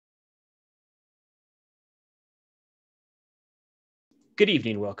Good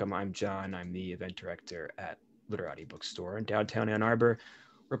evening, welcome. I'm John. I'm the event director at Literati Bookstore in downtown Ann Arbor.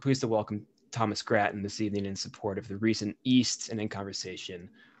 We're pleased to welcome Thomas Grattan this evening in support of the recent East and in conversation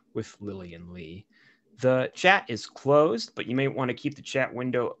with Lillian Li. The chat is closed, but you may want to keep the chat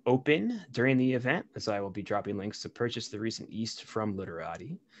window open during the event, as I will be dropping links to purchase the recent East from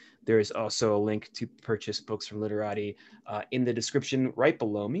Literati. There is also a link to purchase books from Literati in the description right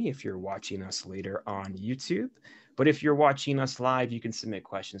below me if you're watching us later on YouTube. But if you're watching us live, you can submit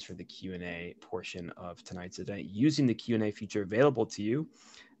questions for the Q&A portion of tonight's event using the Q&A feature available to you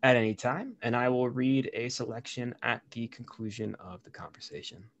at any time, and I will read a selection at the conclusion of the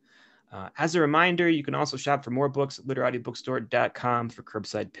conversation. As a reminder, you can also shop for more books at literatibookstore.com for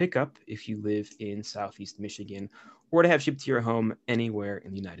curbside pickup if you live in Southeast Michigan, or to have shipped to your home anywhere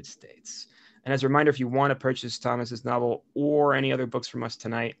in the United States. And as a reminder, if you want to purchase Thomas's novel or any other books from us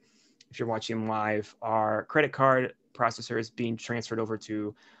tonight, if you're watching live, our credit card processor is being transferred over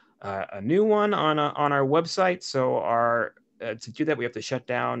to a new one on our website. So to do that, we have to shut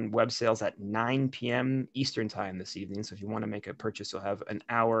down web sales at 9 p.m. Eastern time this evening. So if you want to make a purchase, you'll have an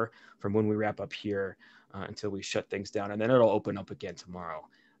hour from when we wrap up here until we shut things down. And then it'll open up again tomorrow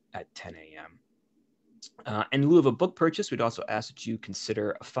at 10 a.m. In lieu of a book purchase, we'd also ask that you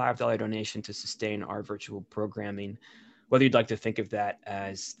consider a $5 donation to sustain our virtual programming. Whether you'd like to think of that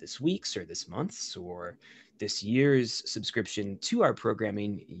as this week's or this month's or this year's subscription to our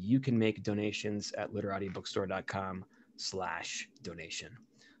programming, you can make donations at literatibookstore.com/donation.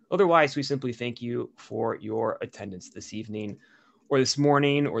 Otherwise, we simply thank you for your attendance this evening or this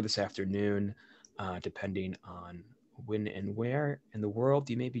morning or this afternoon, depending on when and where in the world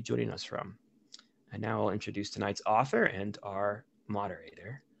you may be joining us from. And now I'll introduce tonight's author and our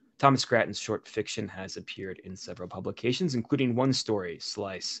moderator. Thomas Grattan's short fiction has appeared in several publications, including one story,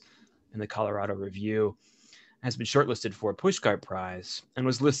 Slice, in the Colorado Review, has been shortlisted for a Pushcart Prize, and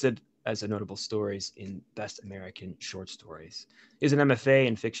was listed as a notable stories in Best American Short Stories. He is an MFA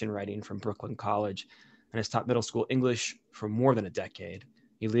in fiction writing from Brooklyn College and has taught middle school English for more than a decade.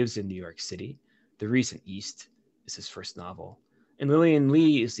 He lives in New York City. The Recent East is his first novel. And Lillian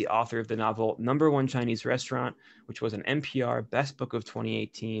Li is the author of the novel Number One Chinese Restaurant, which was an NPR Best Book of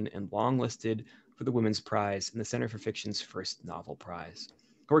 2018 and longlisted for the Women's Prize and the Center for Fiction's first novel prize.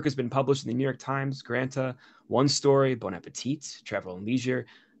 Her work has been published in the New York Times, Granta, One Story, Bon Appetit, Travel and Leisure,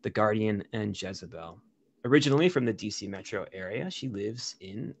 The Guardian, and Jezebel. Originally from the DC metro area, she lives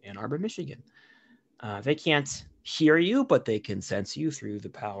in Ann Arbor, Michigan. They can't hear you, but they can sense you through the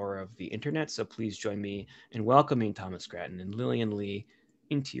power of the internet. So please join me in welcoming Thomas Grattan and Lillian Li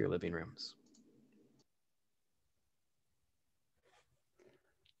into your living rooms.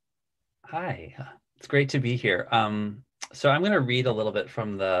 Hi, it's great to be here. So I'm going to read a little bit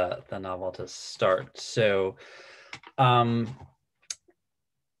from the novel to start. So I'm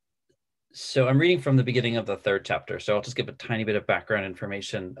reading from the beginning of the third chapter. So I'll just give a tiny bit of background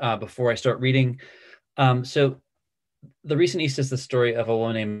information before I start reading. So The Recent East is the story of a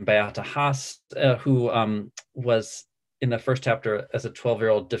woman named Beata Haas, who was in the first chapter as a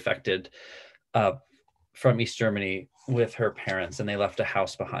 12-year-old defected from East Germany with her parents, and they left a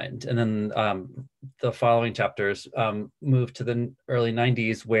house behind. And then the following chapters moved to the early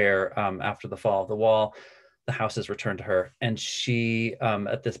 90s, where after the fall of the wall, the house is returned to her. And she,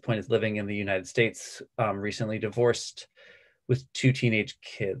 at this point, is living in the United States, recently divorced with 2 teenage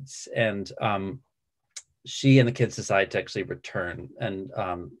kids. And she and the kids decide to actually return and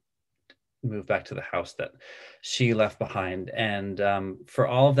move back to the house that she left behind. And for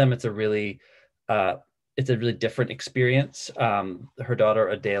all of them, it's a really different experience. Her daughter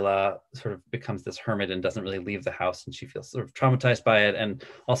Adela sort of becomes this hermit and doesn't really leave the house, and she feels sort of traumatized by it. And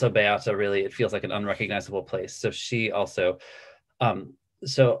also Beata, really, it feels like an unrecognizable place. So she also really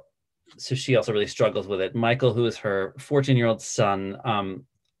struggles with it. Michael, who is her 14-year-old son,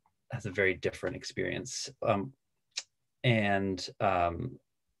 has a very different experience. So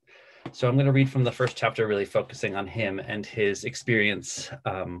I'm going to read from the first chapter, really focusing on him and his experience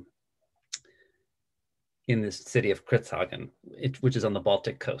in this city of Kritzhagen, which is on the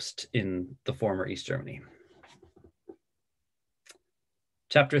Baltic coast in the former East Germany.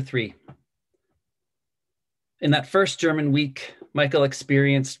 Chapter 3. In that first German week, Michael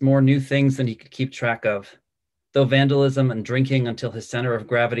experienced more new things than he could keep track of, though vandalism and drinking until his center of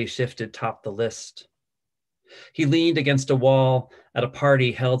gravity shifted topped the list. He leaned against a wall at a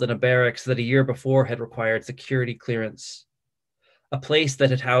party held in a barracks that a year before had required security clearance, a place that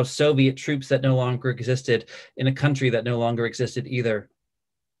had housed Soviet troops that no longer existed in a country that no longer existed either.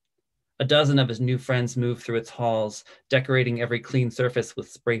 A dozen of his new friends moved through its halls, decorating every clean surface with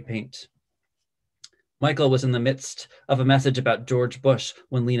spray paint. Michael was in the midst of a message about George Bush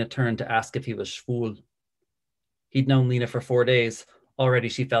when Lena turned to ask if he was schwul. He'd known Lena for 4 days. Already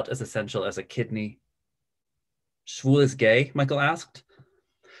she felt as essential as a kidney. Schwul is gay? Michael asked.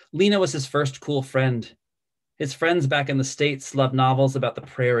 Lena was his first cool friend. His friends back in the States loved novels about the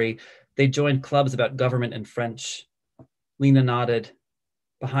prairie. They joined clubs about government and French. Lena nodded.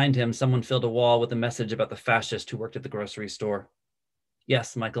 Behind him, someone filled a wall with a message about the fascist who worked at the grocery store.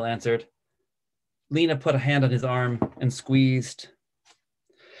 Yes, Michael answered. Lena put a hand on his arm and squeezed.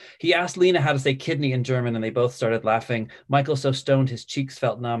 He asked Lena how to say kidney in German, and they both started laughing. Michael, so stoned his cheeks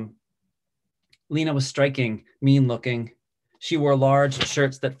felt numb. Lena was striking, mean-looking. She wore large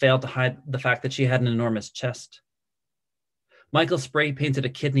shirts that failed to hide the fact that she had an enormous chest. Michael spray painted a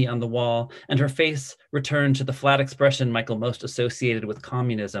kidney on the wall, and her face returned to the flat expression Michael most associated with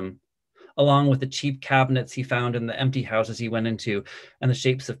communism, along with the cheap cabinets he found in the empty houses he went into and the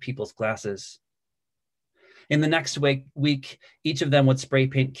shapes of people's glasses. In the next week, each of them would spray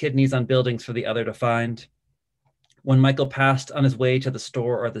paint kidneys on buildings for the other to find. When Michael passed on his way to the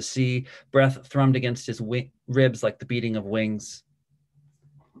store or the sea, breath thrummed against his ribs like the beating of wings.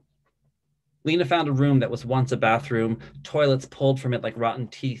 Lena found a room that was once a bathroom, toilets pulled from it like rotten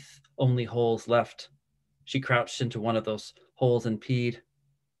teeth, only holes left. She crouched into one of those holes and peed.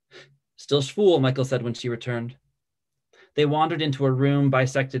 Still schwul, Michael said when she returned. They wandered into a room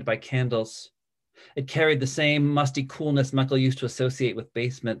bisected by candles. It carried the same musty coolness Michael used to associate with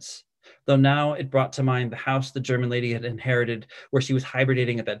basements, though now it brought to mind the house the German lady had inherited, where she was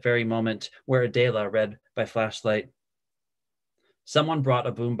hibernating at that very moment, where Adela read by flashlight. Someone brought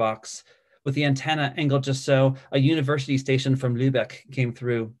a boombox. With the antenna angled just so, a university station from Lübeck came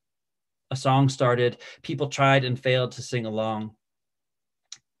through. A song started. People tried and failed to sing along.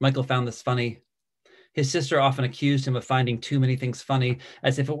 Michael found this funny. His sister often accused him of finding too many things funny,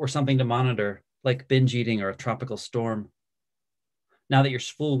 as if it were something to monitor, like binge eating or a tropical storm. Now that you're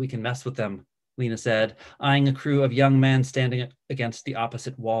schwul, we can mess with them, Lena said, eyeing a crew of young men standing against the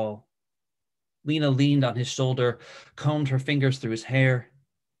opposite wall. Lena leaned on his shoulder, combed her fingers through his hair.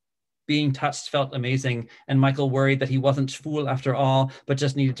 Being touched felt amazing, and Michael worried that he wasn't schwul after all, but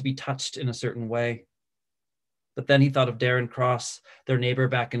just needed to be touched in a certain way. But then he thought of Darren Cross, their neighbor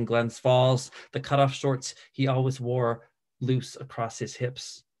back in Glens Falls, the cutoff shorts he always wore loose across his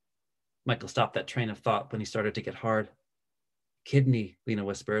hips. Michael stopped that train of thought when he started to get hard. Kidney, Lena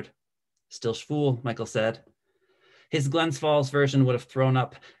whispered. Still schwul, Michael said. His Glens Falls version would have thrown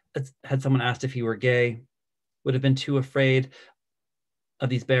up had someone asked if he were gay, would have been too afraid of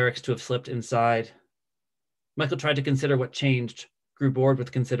these barracks to have slipped inside. Michael tried to consider what changed, grew bored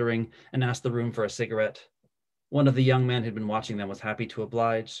with considering, and asked the room for a cigarette. One of the young men who'd been watching them was happy to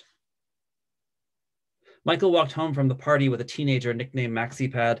oblige. Michael walked home from the party with a teenager nicknamed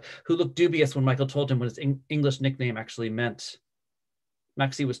Maxipad, who looked dubious when Michael told him what his English nickname actually meant.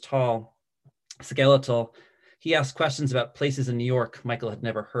 Maxie was tall, skeletal. He asked questions about places in New York Michael had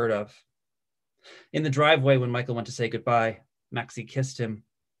never heard of. In the driveway, when Michael went to say goodbye, Maxie kissed him.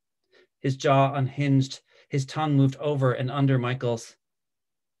 His jaw unhinged, his tongue moved over and under Michael's.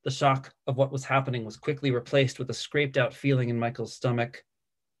 The shock of what was happening was quickly replaced with a scraped out feeling in Michael's stomach.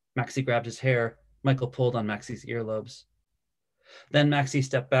 Maxie grabbed his hair. Michael pulled on Maxie's earlobes. Then Maxie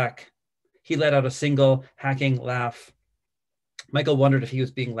stepped back. He let out a single, hacking laugh. Michael wondered if he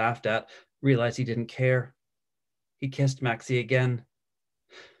was being laughed at, realized he didn't care. He kissed Maxie again.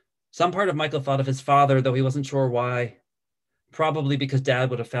 Some part of Michael thought of his father, though he wasn't sure why. Probably because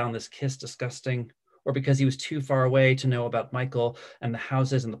Dad would have found this kiss disgusting, or because he was too far away to know about Michael and the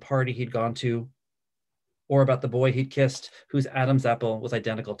houses and the party he'd gone to, or about the boy he'd kissed, whose Adam's apple was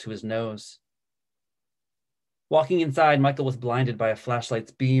identical to his nose. Walking inside, Michael was blinded by a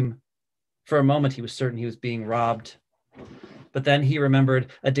flashlight's beam. For a moment, he was certain he was being robbed. But then he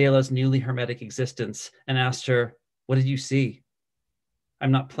remembered Adela's newly hermetic existence and asked her, "What did you see?"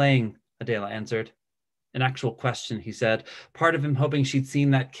 "I'm not playing," Adela answered. An actual question, he said, part of him hoping she'd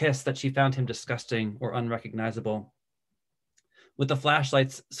seen that kiss, that she found him disgusting or unrecognizable. With the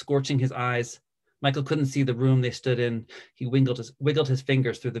flashlights scorching his eyes, Michael couldn't see the room they stood in. He wiggled his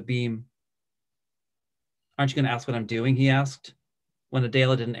fingers through the beam. "Aren't you going to ask what I'm doing?" he asked. When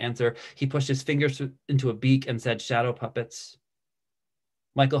Adela didn't answer, he pushed his fingers into a beak and said, "Shadow puppets."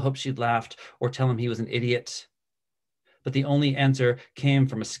 Michael hoped she'd laughed or tell him he was an idiot. But the only answer came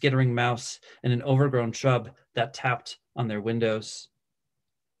from a skittering mouse and an overgrown shrub that tapped on their windows.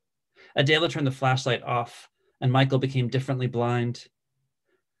 Adela turned the flashlight off, and Michael became differently blind.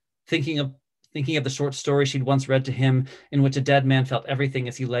 Thinking of the short story she'd once read to him, in which a dead man felt everything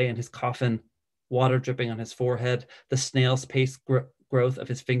as he lay in his coffin, water dripping on his forehead, the snail's pace growth of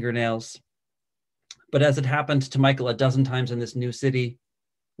his fingernails. But as it happened to Michael a dozen times in this new city,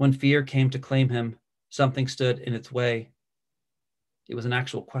 when fear came to claim him, something stood in its way. It was an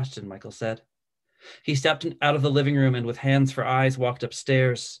actual question, Michael said. He stepped out of the living room and with hands for eyes walked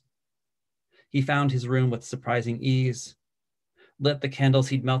upstairs. He found his room with surprising ease, lit the candles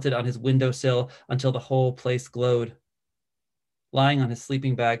he'd melted on his windowsill until the whole place glowed. Lying on his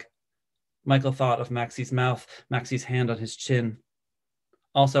sleeping bag, Michael thought of Maxie's mouth, Maxie's hand on his chin.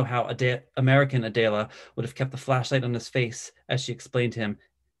 Also how American Adela would have kept the flashlight on his face as she explained to him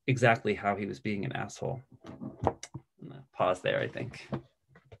exactly how he was being an asshole. Pause there, I think.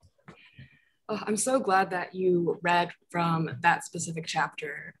 Oh, I'm so glad that you read from that specific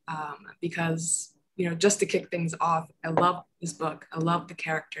chapter because, you know, just to kick things off, I love this book. I love the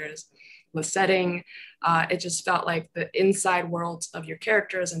characters, the setting. It just felt like the inside worlds of your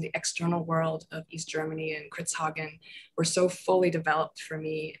characters and the external world of East Germany and Kritzhagen were so fully developed for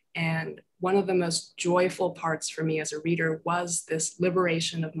me. And one of the most joyful parts for me as a reader was this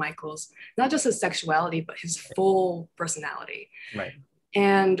liberation of Michael's, not just his sexuality, but his full personality. Right.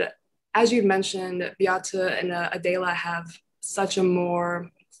 And as you mentioned, Beate and Adela have such a more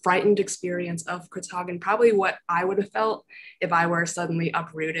frightened experience of Kritzhagen, probably what I would have felt if I were suddenly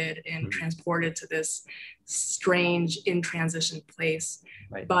uprooted and transported to this strange in transition place.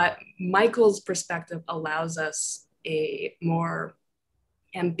 Right. But Michael's perspective allows us a more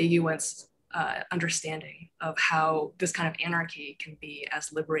ambiguous understanding of how this kind of anarchy can be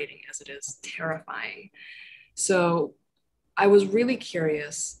as liberating as it is terrifying. So I was really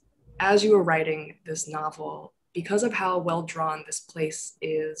curious, as you were writing this novel, because of how well drawn this place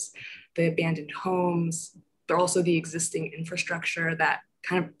is, the abandoned homes, but also the existing infrastructure that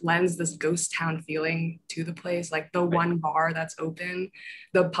kind of lends this ghost town feeling to the place, like the one bar that's open,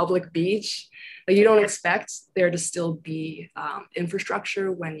 the public beach. Like you don't expect there to still be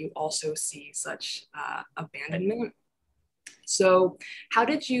infrastructure when you also see such abandonment. So how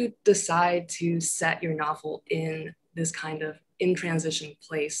did you decide to set your novel in this kind of in transition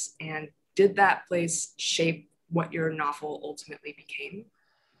place, and did that place shape what your novel ultimately became?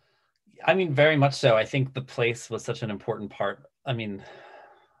 I mean, very much so. I think the place was such an important part. I mean,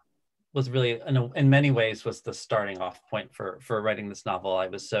 was really, in many ways, was the starting off point for writing this novel. I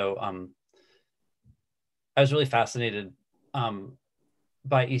was so, I was really fascinated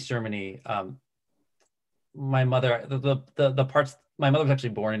by East Germany. My mother, the parts, my mother was actually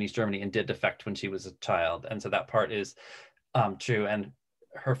born in East Germany and did defect when she was a child. And so that part is true. And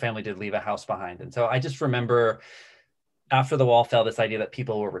her family did leave a house behind. And so I just remember after the wall fell, this idea that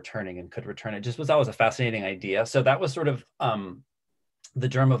people were returning and could return. It just was always a fascinating idea. So that was sort of the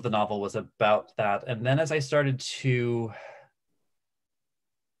germ of the novel, was about that. And then as I started to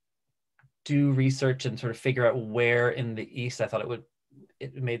do research and sort of figure out where in the East I thought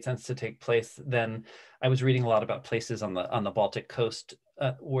it made sense to take place, then I was reading a lot about places on the Baltic coast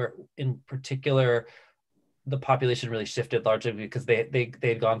where in particular the population really shifted largely because they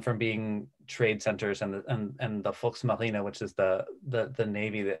had gone from being trade centers and the Volksmarine, which is the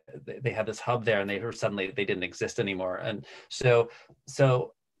Navy, that they had this hub there, and they didn't exist anymore. And so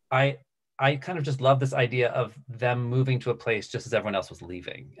I kind of just love this idea of them moving to a place just as everyone else was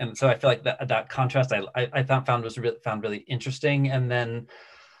leaving. And so I feel like that contrast I found really interesting. And then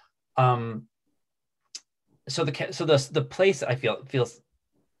so the place I feel feels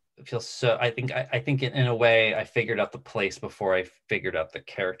so, I think in a way I figured out the place before I figured out the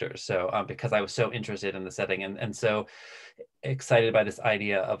characters. So because I was so interested in the setting and so excited by this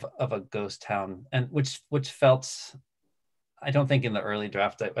idea of a ghost town, and which felt, I don't think in the early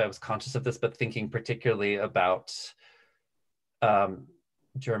draft I was conscious of this, but thinking particularly about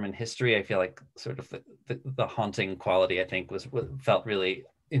German history, I feel like sort of the haunting quality, I think, felt really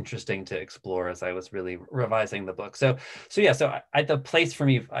interesting to explore as I was really revising the book. So the place for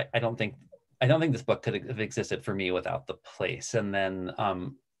me, I don't think this book could have existed for me without the place. And then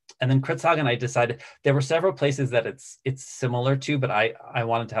Kritzhagen, I decided there were several places that it's similar to, but I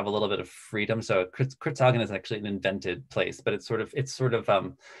wanted to have a little bit of freedom. So Kritzhagen is actually an invented place, but it's sort of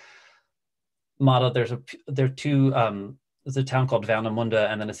modeled. There are two. There's a town called Warnemünde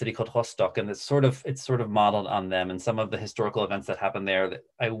and then a city called Rostock, and it's sort of modeled on them, and some of the historical events that happen there, that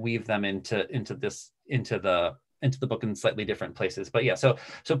I weave them into the book in slightly different places. But yeah, so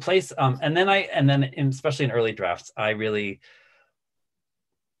place, and then especially in early drafts, I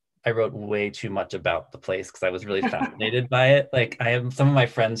wrote way too much about the place because I was really fascinated by it. Like I have some of my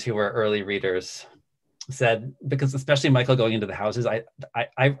friends who were early readers said, because especially Michael going into the houses, I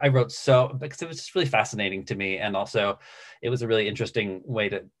wrote so, because it was just really fascinating to me, and also it was a really interesting way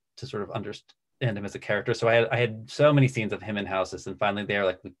to sort of understand him as a character. So I had so many scenes of him in houses, and finally they're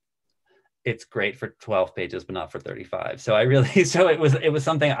like, it's great for 12 pages, but not for 35. So I really, so it was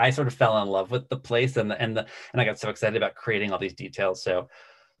something I sort of fell in love with the place, and I got so excited about creating all these details.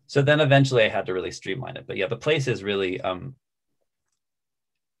 So then eventually I had to really streamline it. But yeah, the place is really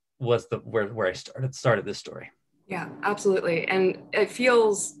was where I started this story. Yeah, absolutely. And it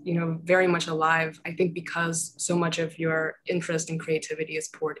feels, very much alive, I think, because so much of your interest and creativity is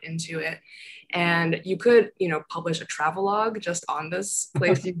poured into it. And you could, publish a travelogue just on this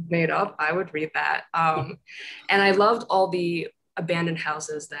place you've made up. I would read that. And I loved all the abandoned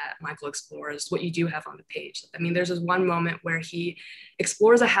houses that Michael explores, what you do have on the page. I mean, there's this one moment where he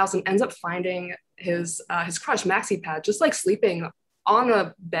explores a house and ends up finding his crush, Maxi Pad, just like sleeping on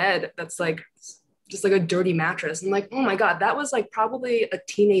a bed that's like just like a dirty mattress. And like, oh my God, that was like probably a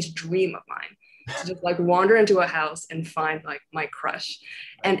teenage dream of mine, to just like wander into a house and find like my crush.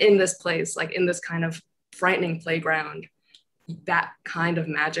 And in this place, like in this kind of frightening playground, that kind of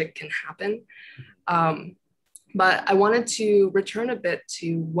magic can happen. But I wanted to return a bit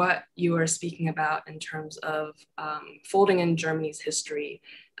to what you were speaking about in terms of folding in Germany's history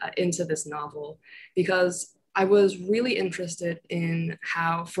into this novel, because I was really interested in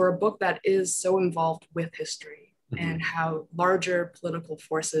how, for a book that is so involved with history and how larger political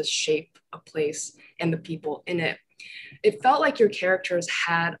forces shape a place and the people in it, it felt like your characters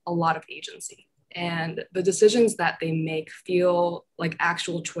had a lot of agency. And the decisions that they make feel like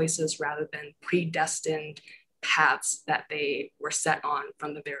actual choices rather than predestined paths that they were set on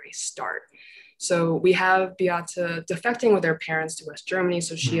from the very start. So we have Beate defecting with her parents to West Germany.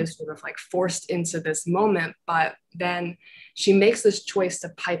 So she is sort of like forced into this moment, but then she makes this choice to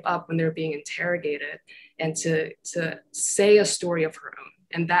pipe up when they're being interrogated and to say a story of her own.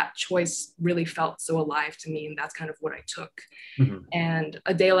 And that choice really felt so alive to me. And that's kind of what I took. And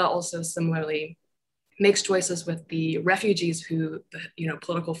Adela also similarly makes choices with the refugees who the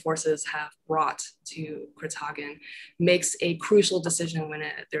political forces have brought to Grattan, makes a crucial decision when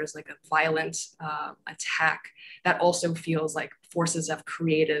there's like a violent attack that also feels like forces have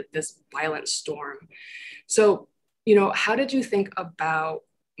created this violent storm. So, how did you think about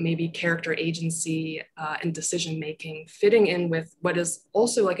maybe character agency and decision-making fitting in with what is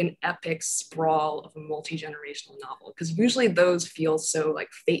also like an epic sprawl of a multi-generational novel? Because usually those feel so like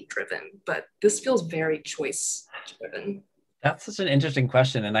fate-driven, but this feels very choice-driven. That's such an interesting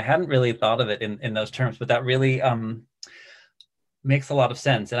question. And I hadn't really thought of it in those terms, but that really makes a lot of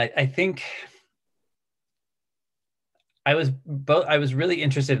sense. And I think I was really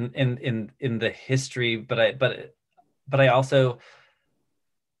interested in the history, but I also,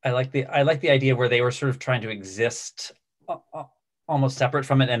 I like the idea where they were sort of trying to exist almost separate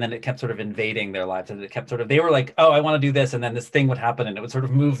from it, and then it kept sort of invading their lives, and it kept sort of, they were like, oh, I want to do this, and then this thing would happen, and it would sort of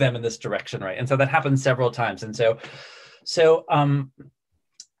move them in this direction, right? And so that happened several times, and so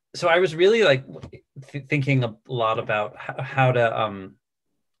I was really like thinking a lot about how to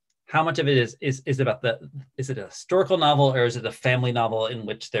how much of it is about is it a historical novel, or is it a family novel in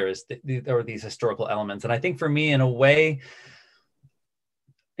which there are these historical elements? And I think for me, in a way,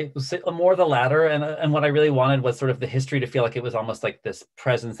 it was more the latter, and what I really wanted was sort of the history to feel like it was almost like this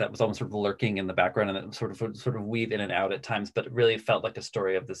presence that was almost sort of lurking in the background, and it would sort of weave in and out at times, but it really felt like a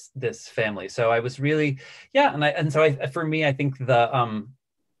story of this family. So I was really, yeah, and so for me, I think the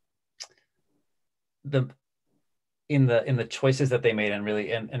in the choices that they made, and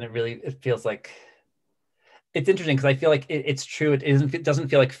it feels like, it's interesting because I feel like it's true. It doesn't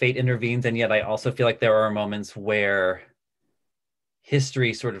feel like fate intervenes, and yet I also feel like there are moments where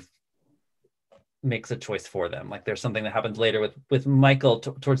history sort of makes a choice for them. Like there's something that happens later with Michael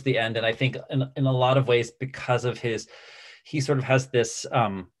towards the end, and I think in a lot of ways, because of he sort of has this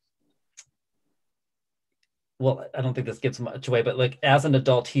well, I don't think this gives much away, but like as an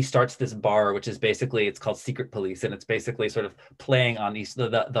adult, he starts this bar, which is basically, it's called Secret Police, and it's basically sort of playing on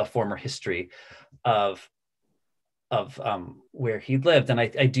the former history of where he lived. And I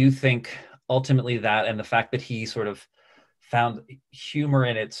do think ultimately that, and the fact that he sort of found humor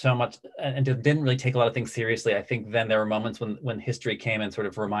in it so much and didn't really take a lot of things seriously, I think then there were moments when history came and sort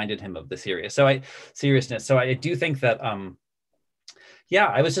of reminded him of the seriousness. So I do think that yeah,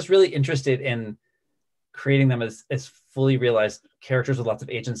 I was just really interested in creating them as fully realized characters with lots of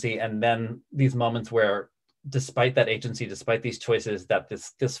agency, and then these moments where, despite that agency, despite these choices, that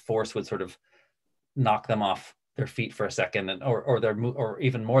this force would sort of knock them off their feet for a second, or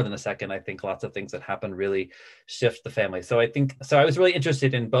even more than a second. I think lots of things that happen really shift the family. So I was really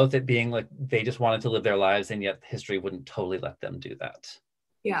interested in both it being like they just wanted to live their lives, and yet history wouldn't totally let them do that.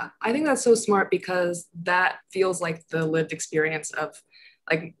 Yeah, I think that's so smart, because that feels like the lived experience of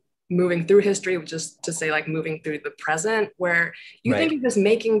like moving through history, which is to say like moving through the present, where you Right. think you're just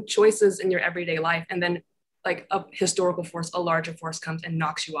making choices in your everyday life, and then like a historical force, a larger force comes and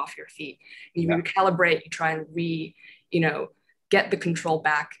knocks you off your feet. You recalibrate, you try and get the control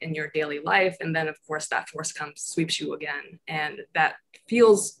back in your daily life. And then of course that force comes, sweeps you again. And that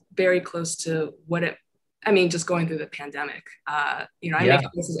feels very close to just going through the pandemic. I make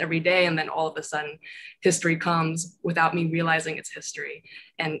choices every day, and then all of a sudden history comes without me realizing it's history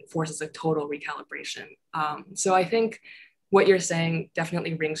and forces a total recalibration. So I think what you're saying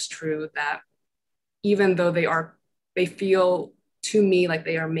definitely rings true, that even though they feel to me like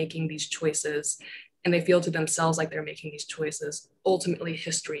they are making these choices, and they feel to themselves like they're making these choices, ultimately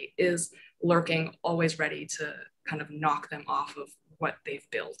history is lurking, always ready to kind of knock them off of what they've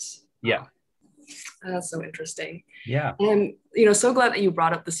built. Yeah. That's so interesting. Yeah. And, so glad that you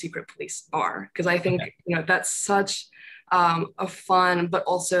brought up the secret police bar, because I think, that's such a fun, but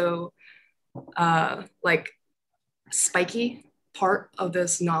also like spiky part of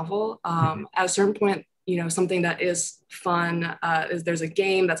this novel. At a certain point, something that is fun is there's a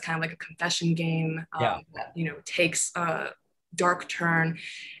game that's kind of like a confession game that, takes a dark turn,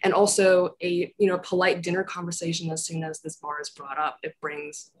 and also a polite dinner conversation. As soon as this bar is brought up, it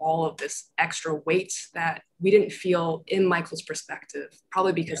brings all of this extra weight that we didn't feel in Michael's perspective,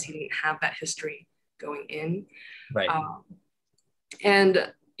 probably because he didn't have that history going in. Right.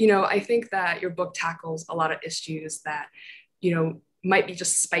 And I think that your book tackles a lot of issues that might be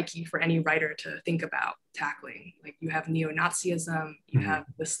just spiky for any writer to think about tackling. Like you have neo-Nazism, you have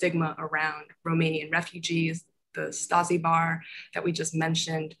the stigma around Romanian refugees, the Stasi bar that we just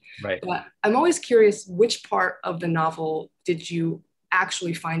mentioned. Right. But I'm always curious, which part of the novel did you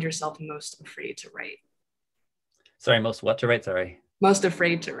actually find yourself most afraid to write? Sorry, most what to write? Sorry. Most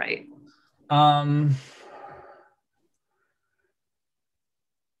afraid to write. I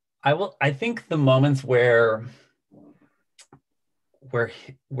think the moments where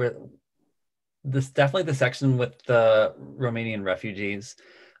this, definitely the section with the Romanian refugees.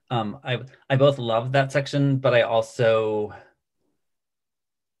 I both love that section, but I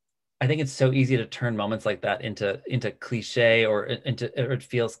think it's so easy to turn moments like that into cliche, or it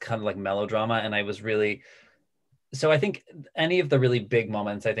feels kind of like melodrama. And so I think any of the really big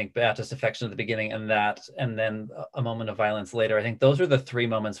moments, I think Beata's affection at the beginning, and then a moment of violence later, I think those are the three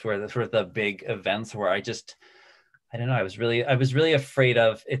moments where the big events where I don't know, I was really afraid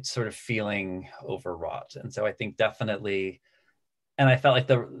of it sort of feeling overwrought. And so I think definitely, and I felt like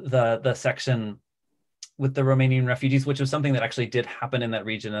the section with the Romanian refugees, which was something that actually did happen in that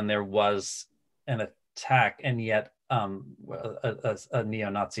region, and there was an attack, and yet a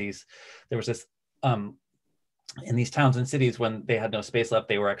neo-Nazis, there was this, in these towns and cities, when they had no space left,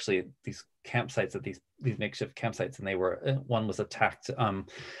 they were actually these campsites, at these makeshift campsites, and one was attacked.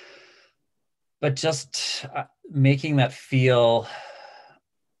 But just making that feel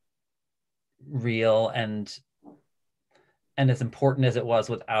real and as important as it was,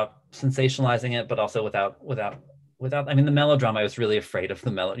 without sensationalizing it, but also without. I mean, the melodrama, I was really afraid of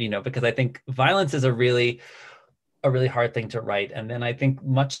the because I think violence is a really hard thing to write. And then I think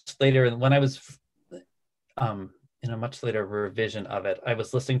much later, when I was in a much later revision of it, I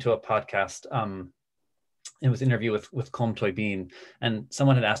was listening to a podcast. It was an interview with Colm Toybeen, and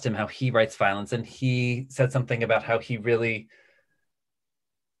someone had asked him how he writes violence, and he said something about how he really,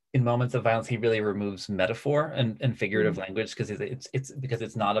 in moments of violence, he really removes metaphor and figurative language, because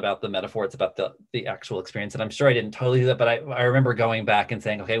it's not about the metaphor, it's about the actual experience. And I'm sure I didn't totally do that, but I remember going back and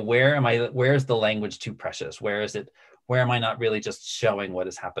saying, okay, where's the language too precious? Where am I not really just showing what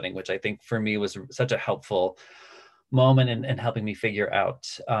is happening? Which I think for me was such a helpful moment in helping me figure out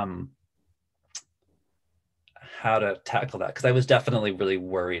how to tackle that, because I was definitely really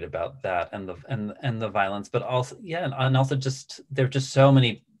worried about that and the violence, but also and also just there are just so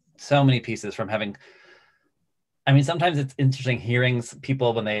many pieces from having. I mean, sometimes it's interesting hearing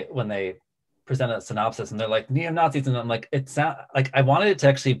people when they present a synopsis and they're like neo-Nazis, and I'm like, it's not like, I wanted it to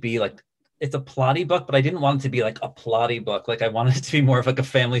actually be like, it's a plotty book, but I didn't want it to be like a plotty book. Like I wanted it to be more of like a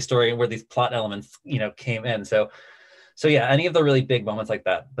family story where these plot elements, came in. So yeah, any of the really big moments like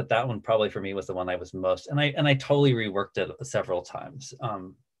that, but that one probably for me was the one I was most, and I totally reworked it several times.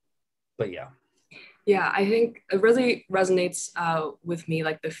 But yeah. Yeah, I think it really resonates with me,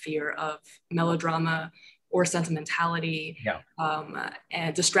 like the fear of melodrama or sentimentality,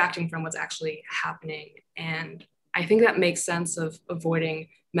 and distracting from what's actually happening. And I think that makes sense of avoiding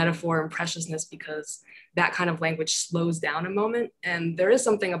metaphor and preciousness, because that kind of language slows down a moment. And there is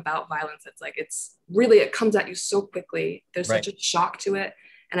something about violence that's like, it comes at you so quickly. There's such a shock to it.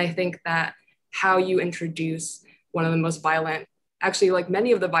 And I think that how you introduce one of the most violent actually, like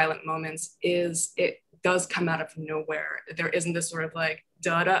many of the violent moments, it does come out of nowhere. There isn't this sort of like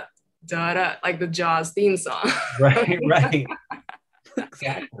da da da da, like the Jaws theme song. Right, right.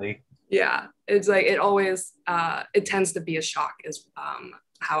 Exactly. Yeah, it's like it always it tends to be a shock is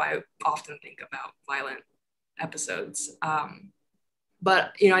how I often think about violent episodes.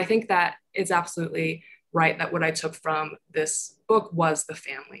 But I think that it's absolutely right that what I took from this book was the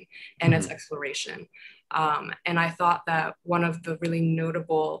family and its exploration. And I thought that one of the really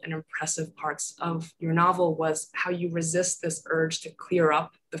notable and impressive parts of your novel was how you resist this urge to clear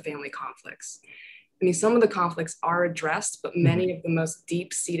up the family conflicts. I mean, some of the conflicts are addressed, but many of the most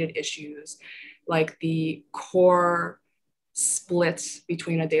deep-seated issues, like the core split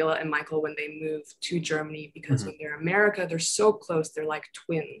between Adela and Michael when they move to Germany, because when they're in America, they're so close, they're like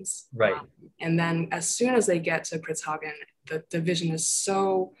twins. Right. And then as soon as they get to Kritzhagen, the division is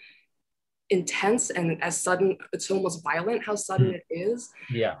so intense and as sudden, it's almost violent how sudden it is.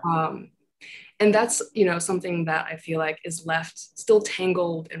 Yeah. And that's, something that I feel like is left still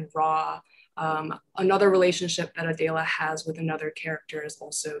tangled and raw. Another relationship that Adela has with another character is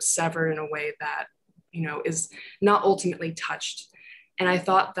also severed in a way that, is not ultimately touched. And I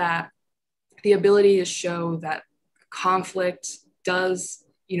thought that the ability to show that conflict does,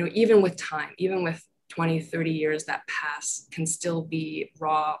 even with time, even with 20, 30 years that pass, can still be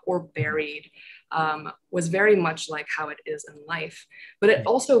raw or buried, was very much like how it is in life. But it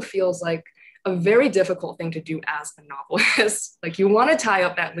also feels like a very difficult thing to do as a novelist. Like you want to tie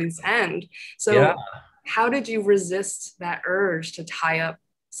up that loose end. So how did you resist that urge to tie up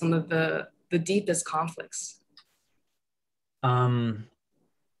some of the deepest conflicts? Well,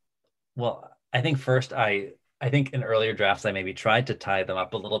 I think first I think in earlier drafts I maybe tried to tie them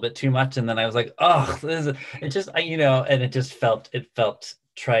up a little bit too much, and then I was like, oh, it just and it just felt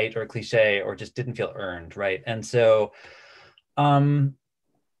trite or cliche or just didn't feel earned, right? And so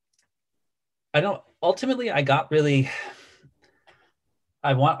ultimately I got really,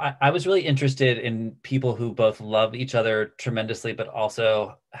 I was really interested in people who both love each other tremendously, but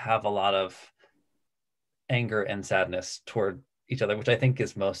also have a lot of anger and sadness toward each other, which I think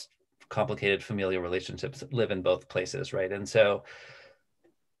is most complicated familial relationships live in both places, right? And so,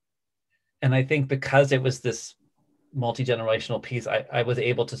 and I think because it was this multi-generational piece, I was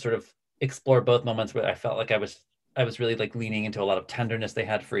able to sort of explore both moments where I felt like I was really like leaning into a lot of tenderness they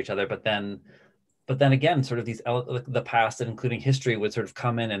had for each other, but then again, sort of the past and including history would sort of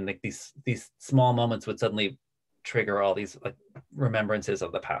come in, and like these small moments would suddenly trigger all these like remembrances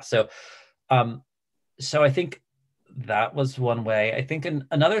of the past. So I think that was one way. I think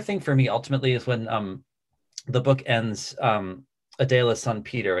another thing for me ultimately is when the book ends, Adela's son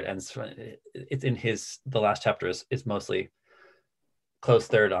Peter, it's in the last chapter is mostly close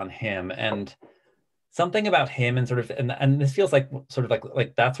third on him, and something about him and sort of and this feels like sort of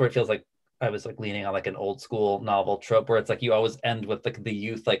like that's where it feels like I was like leaning on like an old school novel trope where it's like you always end with like the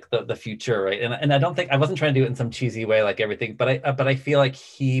youth, like the future, right? And I don't think I wasn't trying to do it in some cheesy way like everything, but I feel like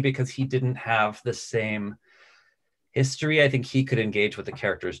because he didn't have the same history, I think he could engage with the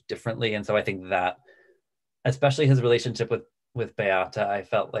characters differently. And so I think that especially his relationship with Beata, I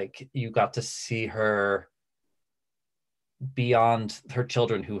felt like you got to see her beyond her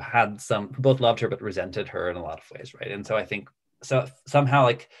children who both loved her but resented her in a lot of ways, right? And so I think somehow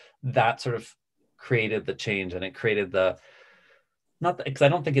like that sort of created the change, and it created because I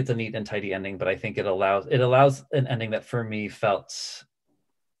don't think it's a neat and tidy ending, but I think it allows an ending that for me felt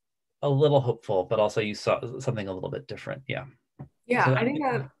a little hopeful, but also you saw something a little bit different. Yeah. So I think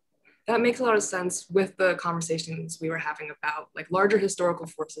that makes a lot of sense with the conversations we were having about like larger historical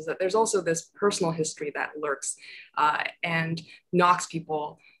forces, that there's also this personal history that lurks and knocks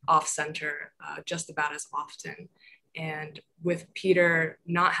people off center just about as often. And with Peter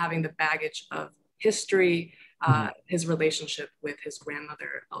not having the baggage of history, his relationship with his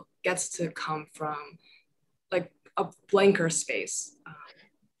grandmother gets to come from like a blanker space.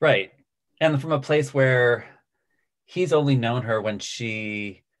 Right. And from a place where he's only known her when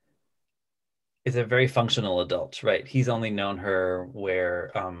she is a very functional adult, right? He's only known her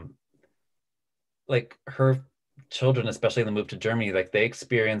where like her children, especially in the move to Germany, like they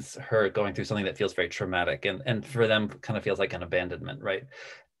experience her going through something that feels very traumatic, and for them kind of feels like an abandonment, right?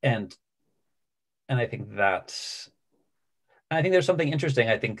 And I think there's something interesting.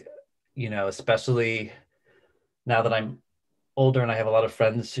 I think, especially now that I'm older and I have a lot of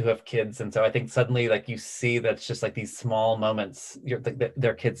friends who have kids, and so I think suddenly like you see that it's just like these small moments,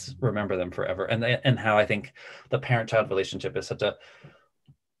 their kids remember them forever, and how I think the parent-child relationship is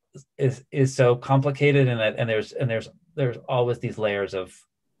is so complicated, and there's always these layers of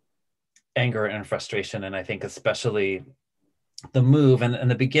anger and frustration, and I think especially the move and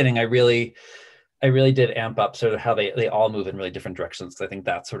the beginning, I really did amp up sort of how they all move in really different directions. I think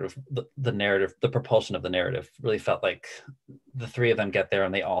that sort of the narrative, the propulsion of the narrative really felt like the three of them get there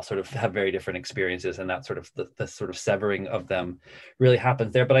and they all sort of have very different experiences, and that sort of the sort of severing of them really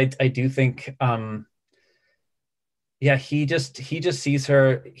happens there. But I do think, yeah, he just sees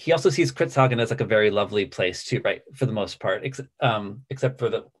her. He also sees Kritzhagen as like a very lovely place too, right? For the most part, except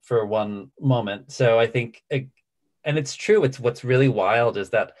for one moment. So I think, and it's true. It's what's really wild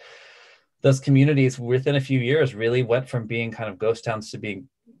is that those communities within a few years really went from being kind of ghost towns to being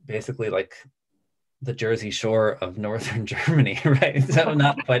basically like the Jersey Shore of northern Germany, right? So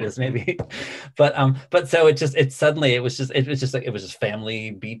not quite as maybe, but so it was just family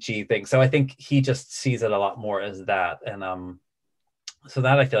beachy thing. So I think he just sees it a lot more as that, and so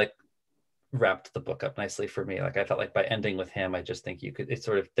that I feel like wrapped the book up nicely for me. Like I felt like by ending with him, I just think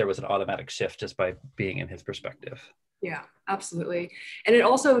there was an automatic shift just by being in his perspective. Yeah, absolutely. And it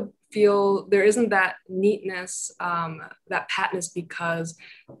also there isn't that neatness, that patness, because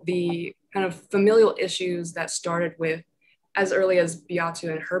the kind of familial issues that started with as early as Beate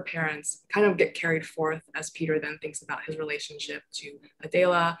and her parents kind of get carried forth as Peter then thinks about his relationship to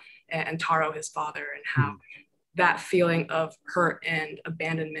Adela and Taro, his father, and how that feeling of hurt and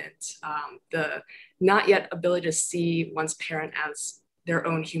abandonment, the not yet ability to see one's parent as their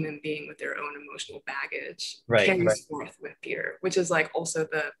own human being with their own emotional baggage carries forth with Peter, which is like also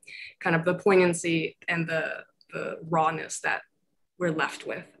the kind of the poignancy and the rawness that we're left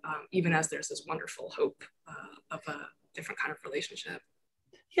with, even as there's this wonderful hope of a different kind of relationship.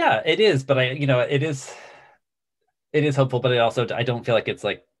 Yeah, it is, but it is hopeful, but it also, I don't feel like it's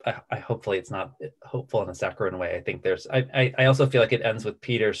like, hopefully it's not hopeful in a saccharine way. I think I also feel like it ends with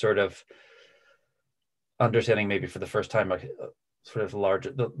Peter sort of understanding maybe for the first time, like sort of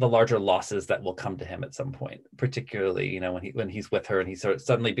the larger losses that will come to him at some point, particularly, when he's with her and he sort of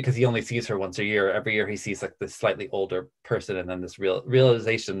suddenly, because he only sees her once a year, every year he sees like this slightly older person, and then this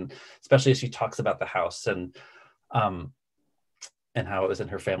realization, especially as she talks about the house and how it was in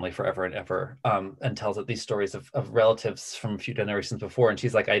her family forever and ever, and tells it these stories of relatives from a few generations before, and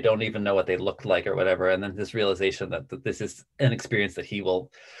she's like, I don't even know what they looked like or whatever, and then this realization that this is an experience that he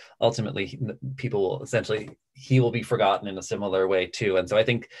will ultimately, he will be forgotten in a similar way too. And so I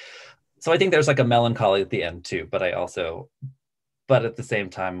think there's like a melancholy at the end too, but at the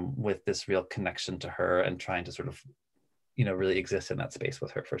same time with this real connection to her and trying to sort of really exist in that space with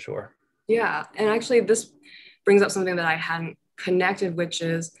her, for sure. Yeah, and actually this brings up something that I hadn't connected, which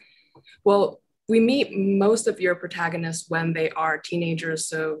is, well, we meet most of your protagonists when they are teenagers,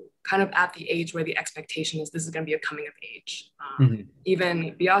 so kind of at the age where the expectation is this is going to be a coming of age.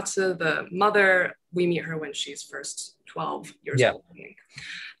 Even Beate, the mother, we meet her when she's first 12 years old, I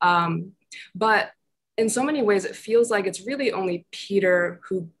think. But in so many ways, it feels like it's really only Peter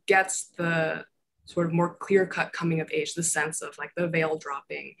who gets the sort of more clear-cut coming of age, the sense of like the veil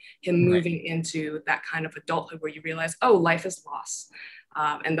dropping, him moving into that kind of adulthood where you realize, oh, life is loss.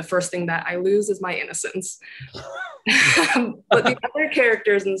 And the first thing that I lose is my innocence. But the other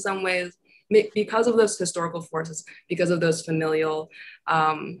characters, in some ways, because of those historical forces, because of those familial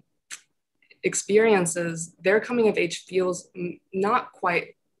experiences, their coming of age feels not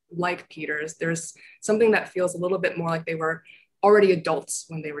quite like Peter's. There's something that feels a little bit more like they were already adults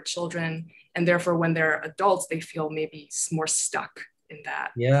when they were children, and therefore when they're adults, they feel maybe more stuck in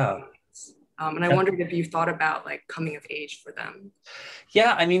that. And I wondered if you thought about like coming of age for them.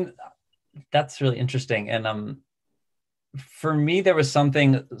 Yeah, I mean, that's really interesting. And for me, there was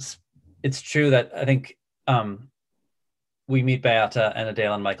something, it's true that I think we meet Beate and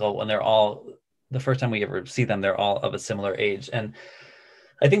Adele and Michael when they're all, the first time we ever see them, they're all of a similar age. And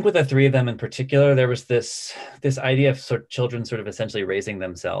I think with the three of them in particular, there was this idea of sort of children sort of essentially raising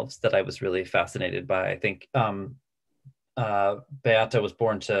themselves that I was really fascinated by. I think Beate was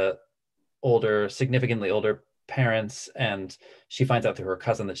born to significantly older parents, and she finds out through her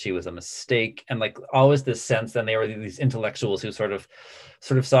cousin that she was a mistake, and like always this sense, then they were these intellectuals who sort of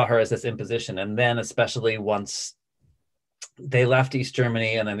saw her as this imposition. And then especially once they left East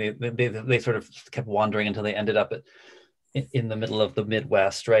Germany, and then they sort of kept wandering until they ended up in the middle of the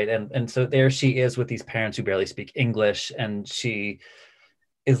Midwest, right? And so there she is with these parents who barely speak English, and she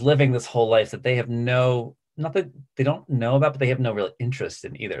is living this whole life that they have not that they don't know about, but they have no real interest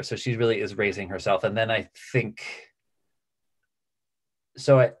in either. So she really is raising herself. And then I think,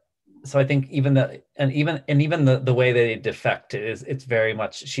 I think even the way they defect it's very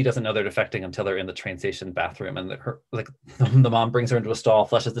much, she doesn't know they're defecting until they're in the train station bathroom, and the mom brings her into a stall,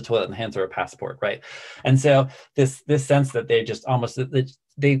 flushes the toilet, and hands her a passport, right? And so this sense that they just almost,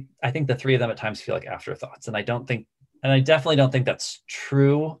 I think the three of them at times feel like afterthoughts. And I don't think And I definitely don't think that's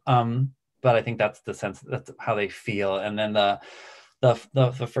true. But I think that's the sense, that's how they feel. And then the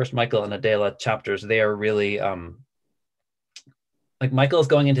first Michael and Adela chapters, they are really like Michael is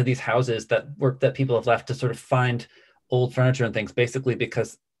going into these houses that people have left to sort of find old furniture and things, basically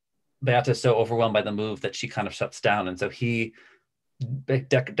because Beata is so overwhelmed by the move that she kind of shuts down. And so he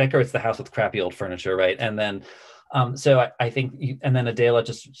decorates the house with crappy old furniture, right? And then so I think, and then Adela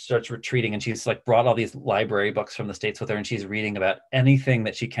just starts retreating, and she's like brought all these library books from the States with her, and she's reading about anything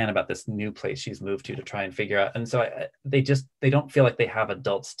that she can about this new place she's moved to try and figure out. And so they don't feel like they have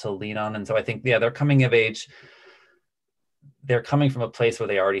adults to lean on. And so I think, yeah, they're coming of age. They're coming from a place where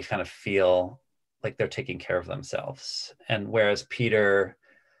they already kind of feel like they're taking care of themselves. And whereas Peter,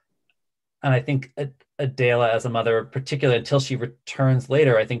 and I think Adela as a mother, particularly until she returns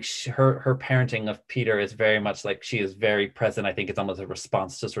later, I think her parenting of Peter is very much like, she is very present. I think it's almost a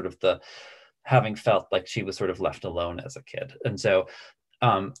response to sort of the having felt like she was sort of left alone as a kid. And so,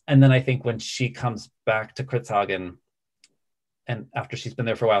 and then I think when she comes back to Kritzhagen, and after she's been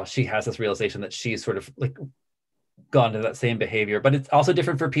there for a while, she has this realization that she's sort of like gone to that same behavior. But it's also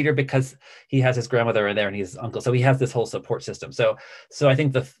different for Peter because he has his grandmother in there and he's his uncle, so he has this whole support system. So I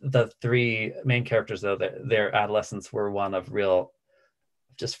think the three main characters, though, their adolescence were one of real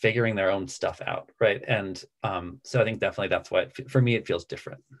just figuring their own stuff out, right? And so I think definitely that's why for me it feels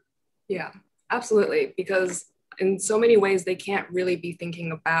different. Yeah, absolutely, because in so many ways they can't really be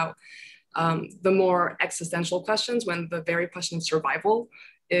thinking about the more existential questions when the very question of survival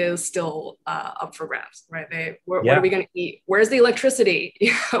is still up for grabs, right? What are we going to eat? Where's the electricity?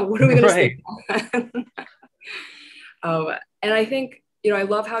 What are we going to sleep on? And I think, I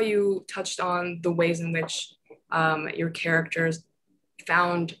love how you touched on the ways in which your characters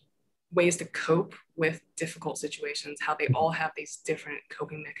found ways to cope with difficult situations, how they all have these different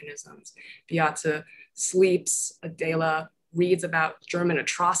coping mechanisms. Beata sleeps, Adela reads about German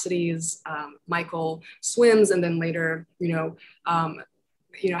atrocities, Michael swims, and then later,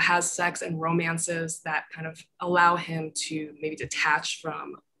 has sex and romances that kind of allow him to maybe detach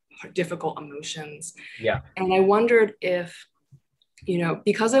from difficult emotions. Yeah. And I wondered if,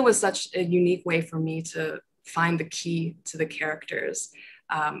 because it was such a unique way for me to find the key to the characters,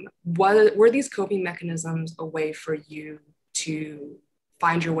 were these coping mechanisms a way for you to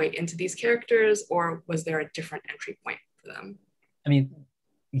find your way into these characters, or was there a different entry point for them? I mean,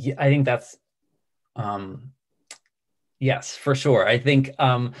 yeah, I think that's, yes, for sure. I think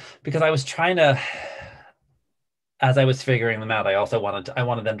because I was trying to, as I was figuring them out, I also wanted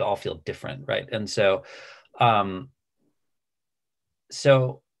them to all feel different, right? And so, so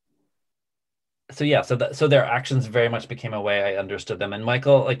their actions very much became a way I understood them. And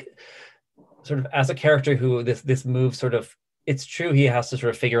Michael, like, sort of as a character who this move sort of, it's true he has to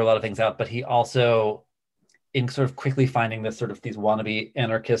sort of figure a lot of things out, but he also, in sort of quickly finding this sort of these wannabe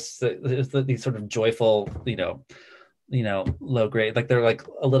anarchists, these sort of joyful, low grade, like they're like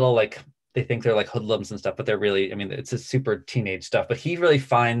a little like, they think they're like hoodlums and stuff, but they're really, I mean, it's a super teenage stuff, but he really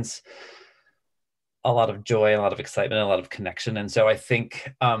finds a lot of joy, a lot of excitement, a lot of connection. And so I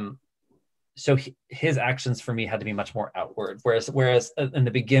think, his actions for me had to be much more outward. Whereas in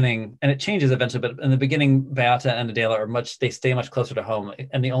the beginning, and it changes eventually, but in the beginning, Beata and Adela they stay much closer to home.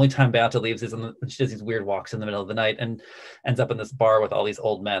 And the only time Beata leaves is when she does these weird walks in the middle of the night and ends up in this bar with all these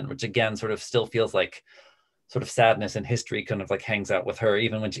old men, which again, sort of still feels like sort of sadness and history kind of like hangs out with her,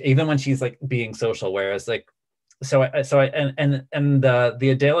 even when she's like being social. Whereas like, the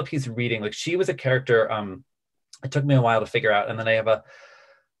Adela piece reading, like she was a character, it took me a while to figure out. And then I have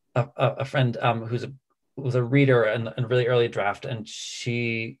a friend who was a reader in really early draft, and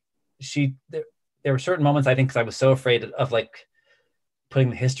there were certain moments, I think, because I was so afraid of like putting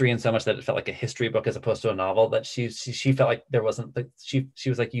the history in so much that it felt like a history book as opposed to a novel, that she felt like there wasn't, like she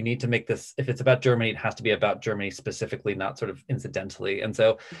was like, you need to make this, if it's about Germany, it has to be about Germany specifically, not sort of incidentally. And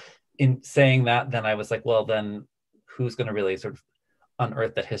so in saying that, then I was like, well, then who's going to really sort of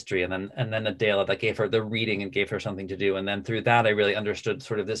unearth that history? And then Adela, that gave her the reading and gave her something to do. And then through that, I really understood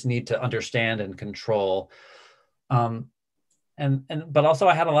sort of this need to understand and control. But also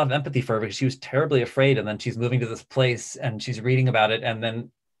I had a lot of empathy for her because she was terribly afraid. And then she's moving to this place and she's reading about it. And then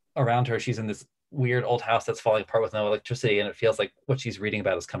around her, she's in this weird old house that's falling apart with no electricity. And it feels like what she's reading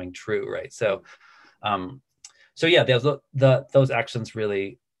about is coming true, right? So yeah, those actions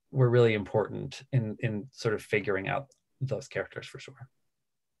really were really important in sort of figuring out those characters for sure.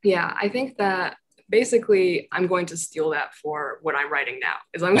 Yeah, I think that basically, I'm going to steal that for what I'm writing now.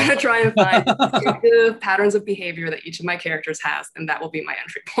 Is I'm going to try and find the patterns of behavior that each of my characters has, and that will be my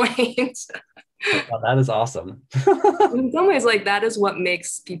entry point. Well, that is awesome. In some ways, like that is what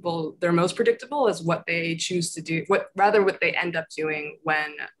makes people their most predictable, is what they choose to do, what they end up doing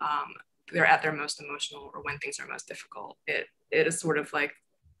when they're at their most emotional or when things are most difficult. It is sort of like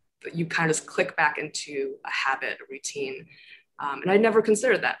you kind of just click back into a habit, a routine. And I'd never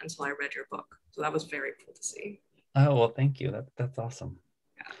considered that until I read your book. So that was very cool to see. Oh, well, thank you. That's awesome.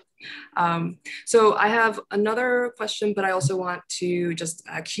 So I have another question, but I also want to just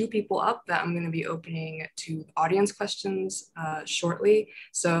cue people up that I'm going to be opening to audience questions shortly.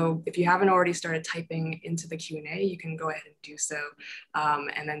 So if you haven't already started typing into the Q&A, you can go ahead and do so.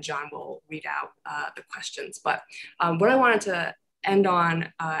 And then John will read out the questions. But what I wanted to end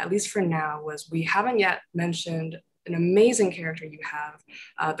on, at least for now, was we haven't yet mentioned an amazing character you have,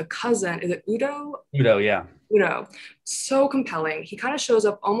 the cousin. Is it Udo? Udo, yeah. Udo, so compelling. He kind of shows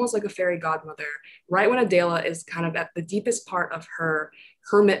up almost like a fairy godmother, right when Adela is kind of at the deepest part of her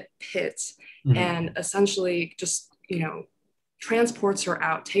hermit pit, and essentially just, transports her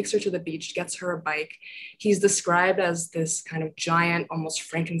out, takes her to the beach, gets her a bike. He's described as this kind of giant, almost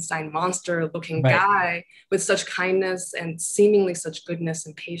Frankenstein monster looking guy with such kindness and seemingly such goodness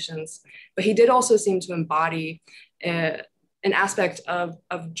and patience. But he did also seem to embody an aspect of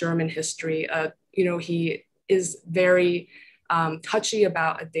German history. He is very touchy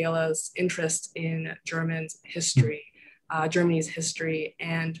about Adela's interest in Germany's history,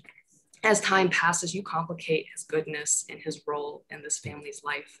 and as time passes, you complicate his goodness and his role in this family's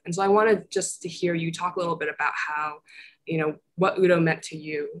life. And so I wanted just to hear you talk a little bit about how, what Udo meant to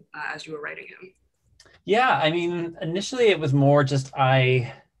you as you were writing him. Yeah, I mean, initially it was more just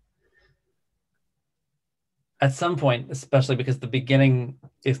at some point, especially because the beginning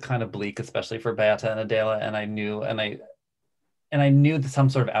is kind of bleak, especially for Beata and Adela, and I knew that some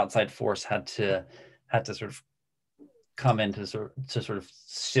sort of outside force had to sort of come in to sort of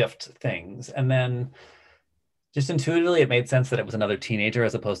shift things. And then just intuitively it made sense that it was another teenager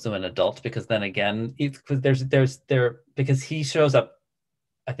as opposed to an adult, because then again, because he shows up,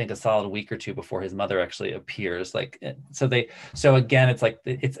 I think, a solid week or two before his mother actually appears. So again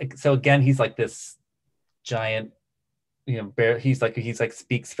he's like this giant, bear. He's like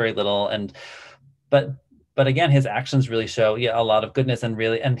speaks very little, but again his actions really show a lot of goodness, and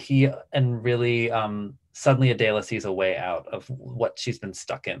really suddenly Adela sees a way out of what she's been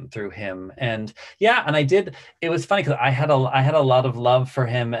stuck in through him. And it was funny because I had a lot of love for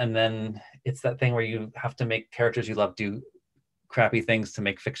him, and then it's that thing where you have to make characters you love do crappy things to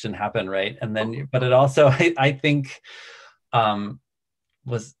make fiction happen, right? And then but it also I think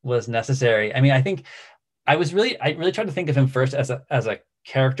was necessary. I mean, I think I really tried to think of him first as a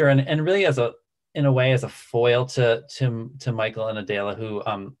character, and really in a way as a foil to Michael and Adela, who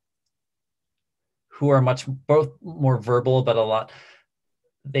are both more verbal, but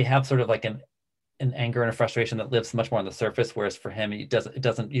they have sort of like an anger and a frustration that lives much more on the surface, whereas for him you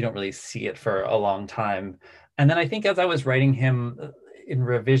don't really see it for a long time. And then I think as I was writing him in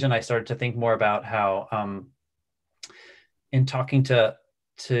revision, I started to think more about how in talking to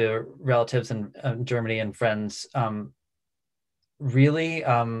relatives in Germany and friends, really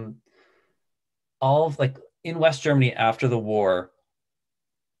all of, like, in West Germany after the war,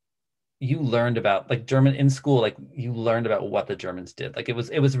 you learned about, like, German in school, like you learned about what the Germans did. Like it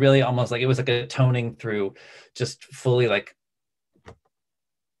was really almost like it was like atoning through just fully like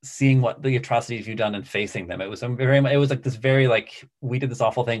seeing what the atrocities you've done and facing them. It was like this very like, we did this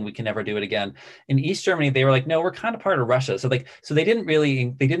awful thing, we can never do it again. In East Germany, they were like, no, we're kind of part of Russia. So they didn't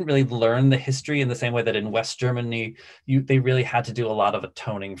really learn the history in the same way that in West Germany, they really had to do a lot of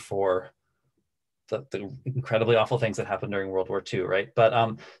atoning for the incredibly awful things that happened during World War II, right?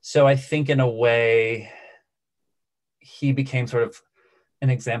 But so I think in a way, he became sort of an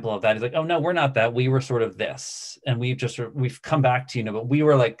example of that. He's like, oh no, we're not that. We were sort of this, and we've come back to, but we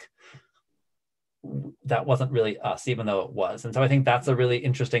were like, that wasn't really us, even though it was. And so I think that's a really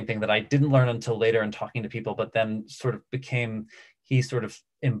interesting thing that I didn't learn until later in talking to people, but then sort of he sort of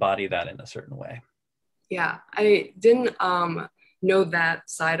embodied that in a certain way. Yeah, I didn't know that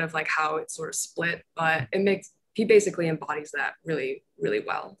side of like how it's sort of split, but he basically embodies that really, really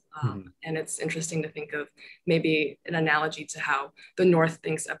well. And it's interesting to think of maybe an analogy to how the North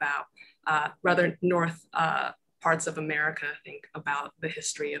thinks about, parts of America think about the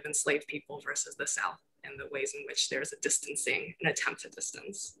history of enslaved people versus the South, and the ways in which there's an attempt at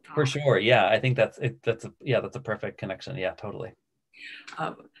distance. For sure, yeah, I think that's a perfect connection. Yeah, totally.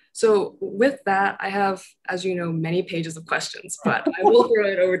 So with that, I have, as you know, many pages of questions, but I will throw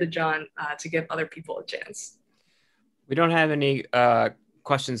it over to John to give other people a chance. We don't have any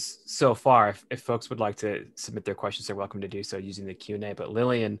questions so far. If folks would like to submit their questions, they're welcome to do so using the Q&A. But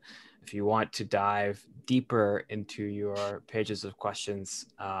Lillian, if you want to dive deeper into your pages of questions,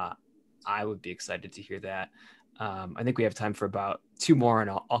 I would be excited to hear that. I think we have time for about 2 more, and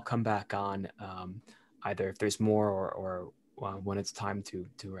I'll come back on either if there's more or when it's time to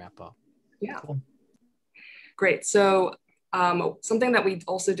wrap up. Yeah. Cool. Great. So something that we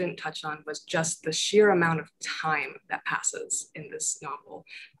also didn't touch on was just the sheer amount of time that passes in this novel.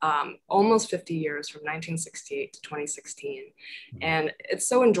 Almost 50 years from 1968 to 2016. And it's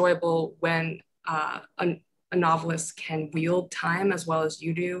so enjoyable when a novelist can wield time as well as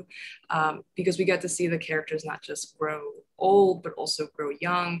you do, because we get to see the characters not just grow old, but also grow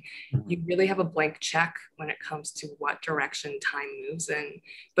young. You really have a blank check when it comes to what direction time moves in.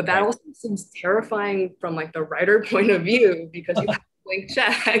 But that also seems terrifying from like the writer point of view, because you have a blank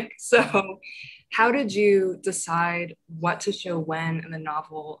check. So how did you decide what to show when in the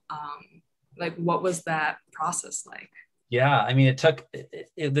novel? Like, what was that process like? Yeah, I mean,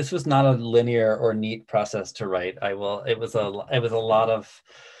 this was not a linear or neat process to write. It was a lot of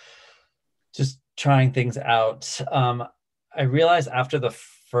just trying things out. I realized after the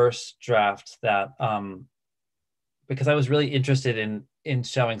first draft that because I was really interested in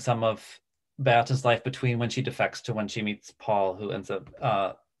showing some of Beata's life between when she defects to when she meets Paul, who ends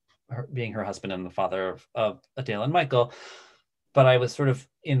up being her husband and the father of Adele and Michael. But I was sort of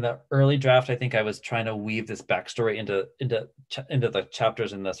in the early draft, I think I was trying to weave this backstory into the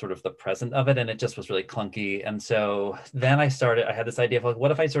chapters in the sort of the present of it, and it just was really clunky. And so then I had this idea of like,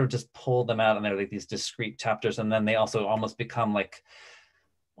 what if I sort of just pull them out and they're like these discrete chapters, and then they also almost become like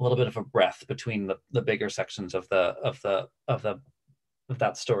a little bit of a breath between the bigger sections of that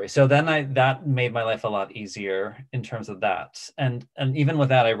story. So then that made my life a lot easier in terms of that. And even with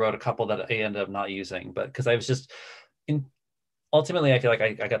that, I wrote a couple that I ended up not using, but because I was just ultimately, I feel like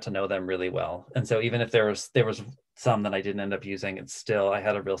I got to know them really well. And so even if there was some that I didn't end up using, it's still, I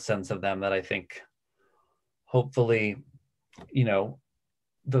had a real sense of them that I think hopefully,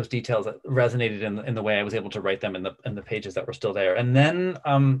 those details resonated in the way I was able to write them in the pages that were still there. And then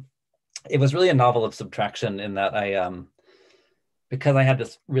it was really a novel of subtraction in that because I had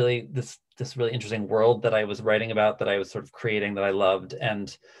this really interesting world that I was writing about, that I was sort of creating, that I loved.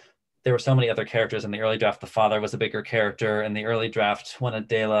 And there were so many other characters in the early draft. The father was a bigger character in the early draft. When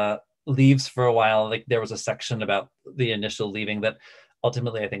Adela leaves for a while, like there was a section about the initial leaving that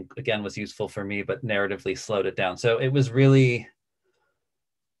ultimately I think again was useful for me, but narratively slowed it down. So it was really,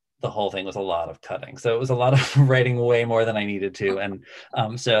 the whole thing was a lot of cutting. So it was a lot of writing way more than I needed to. And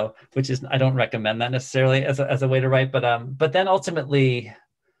which is, I don't recommend that necessarily as a way to write, but then ultimately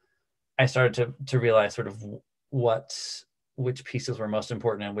I started to realize sort of which pieces were most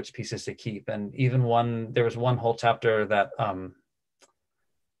important and which pieces to keep. And even there was one whole chapter that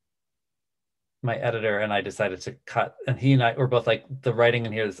my editor and I decided to cut, and he and I were both like, the writing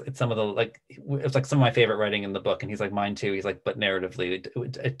in here it's some of the, like, it's like some of my favorite writing in the book. And he's like, mine too. He's like, but narratively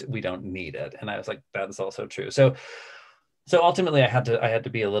we don't need it. And I was like, that is also true. So ultimately I had to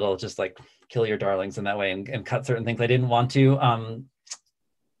be a little just like kill your darlings in that way and cut certain things I didn't want to.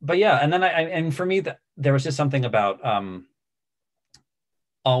 But yeah, and then and for me, there was just something about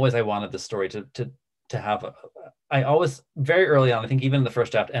always I wanted the story to have I always, very early on, I think even the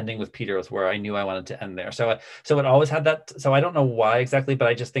first draft ending with Peter was where I knew I wanted to end there. So it always had that. So I don't know why exactly, but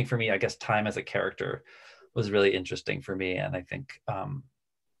I just think for me, I guess time as a character was really interesting for me. And I think,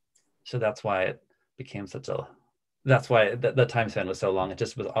 so that's why it became that's why the time span was so long. It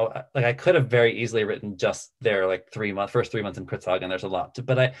just was like, I could have very easily written just their like first 3 months in Kritzhagen. There's a lot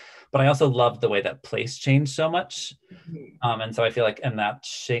but I also loved the way that place changed so much. And so I feel like, and that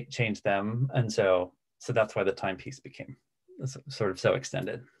changed them. And so that's why the time piece became sort of so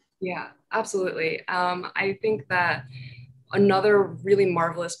extended. Yeah, absolutely. I think that another really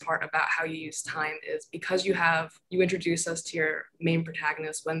marvelous part about how you use time is because you introduce us to your main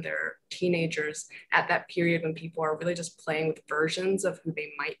protagonists when they're teenagers, at that period when people are really just playing with versions of who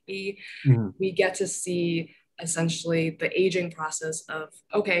they might be. We get to see essentially the aging process of,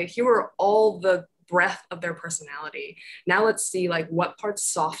 okay, here are all the breadth of their personality. Now let's see like what parts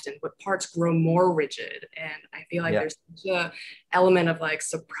soften, what parts grow more rigid. And I feel like there's such a element of like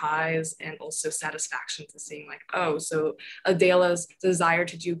surprise and also satisfaction to seeing like, oh, so Adela's desire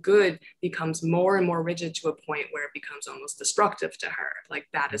to do good becomes more and more rigid to a point where it becomes almost destructive to her. Like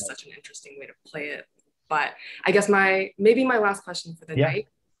that is such an interesting way to play it. But I guess maybe my last question for the night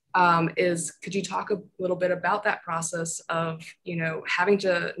is could you talk a little bit about that process of, having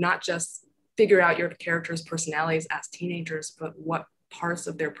to not just figure out your characters' personalities as teenagers, but what parts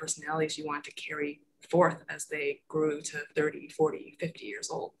of their personalities you want to carry forth as they grew to 30, 40, 50 years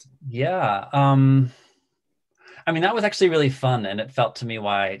old? Yeah. That was actually really fun, and it felt to me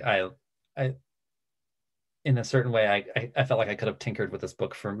why I in a certain way, I felt like I could have tinkered with this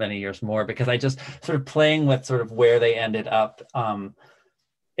book for many years more, because I just sort of playing with sort of where they ended up.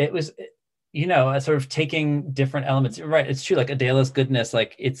 It was, sort of taking different elements. Right. It's true. Like Adela's goodness,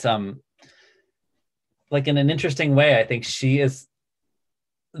 like it's, like in an interesting way, I think she is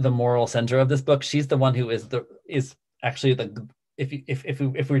the moral center of this book. She's the one who is actually the, if we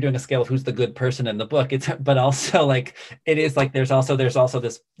were doing a scale of who's the good person in the book, it's, but also like, it is like, there's also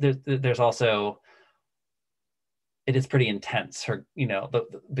it is pretty intense. Her,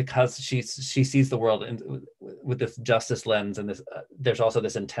 because she sees the world with this justice lens, and this there's also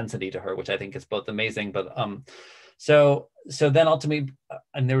this intensity to her, which I think is both amazing. But so then ultimately,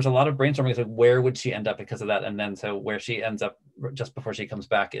 and there was a lot of brainstorming. So where would she end up because of that? And then so where she ends up just before she comes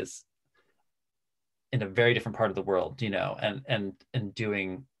back is in a very different part of the world, and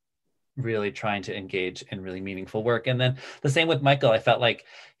doing, really trying to engage in really meaningful work. And then the same with Michael. I felt like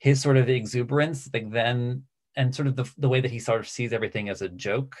his sort of exuberance, like then, and sort of the way that he sort of sees everything as a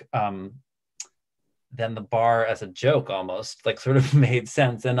joke, then the bar as a joke almost like sort of made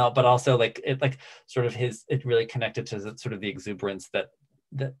sense. And but also like it, like sort of it really connected to sort of the exuberance that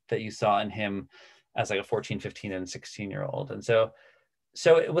you saw in him as like a 14, 15 and 16-year-old. And so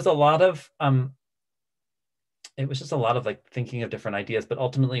it was a lot of it was just a lot of like thinking of different ideas, but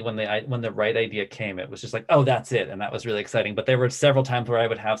ultimately when the right idea came, it was just like, oh, that's it. And that was really exciting. But there were several times where I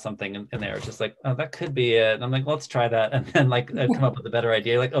would have something in there, just like, oh, that could be it. And I'm like, well, let's try that. And then like I'd come up with a better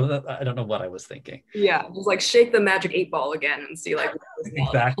idea. Like, oh, I don't know what I was thinking. Yeah. Just like shake the magic 8-ball again and see like.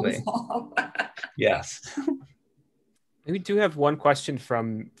 Exactly. Yes. We do have one question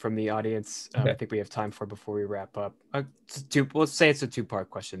from the audience. Okay. I think we have time for before we wrap up. Let's say it's a two-part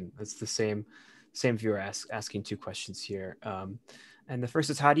question. It's the same viewer asking two questions here. And the first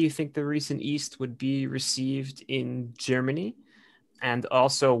is, how do you think the recent East would be received in Germany? And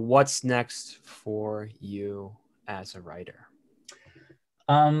also, what's next for you as a writer?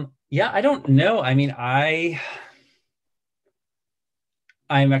 Yeah, I don't know. I mean, I'm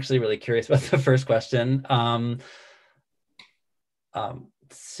actually really curious about the first question.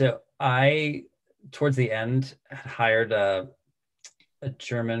 So I, towards the end, hired a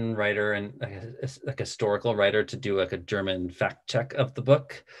German writer and like a historical writer to do like a German fact check of the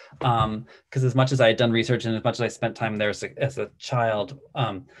book. Because as much as I had done research and as much as I spent time there as a child,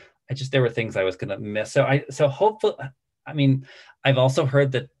 there were things I was going to miss. So hopefully, I mean, I've also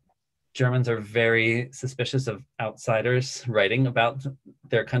heard that Germans are very suspicious of outsiders writing about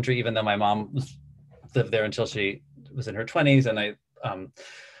their country, even though my mom lived there until she was in her 20s, and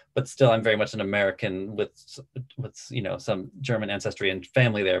but still I'm very much an American with some German ancestry and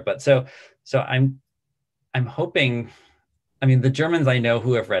family there. But so I'm hoping, I mean, the Germans I know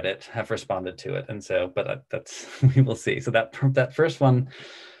who have read it have responded to it, and so, but that's we will see. So that first one,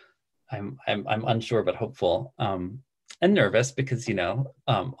 I'm unsure but hopeful, and nervous because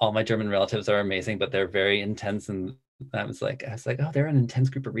all my German relatives are amazing, but they're very intense, and I was like, oh, they're an intense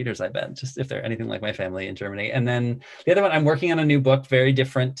group of readers, I bet, just if they're anything like my family in Germany. And then the other one, I'm working on a new book, very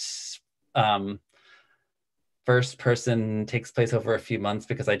different. First person, takes place over a few months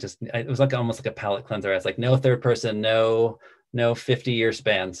because it was like almost like a palate cleanser. I was like, no third person, no 50-year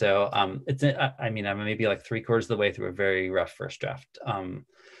span. So I'm maybe like 3/4 of the way through a very rough first draft.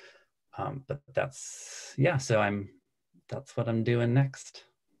 But that's what I'm doing next.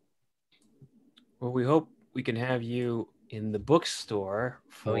 Well, we hope we can have you in the bookstore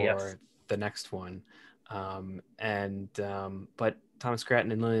for yes. the next one. But Thomas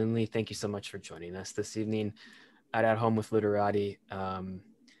Grattan and Lillian Li, thank you so much for joining us this evening at Home with Literati.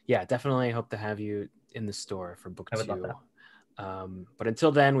 Definitely hope to have you in the store for book 2. I would love that. But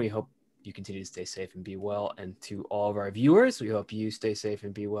until then, we hope you continue to stay safe and be well. And to all of our viewers, we hope you stay safe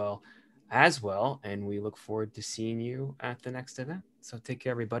and be well as well. And we look forward to seeing you at the next event. So take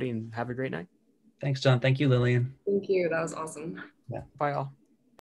care, everybody, and have a great night. Thanks, John. Thank you, Lillian. Thank you. That was awesome. Yeah. Bye, all.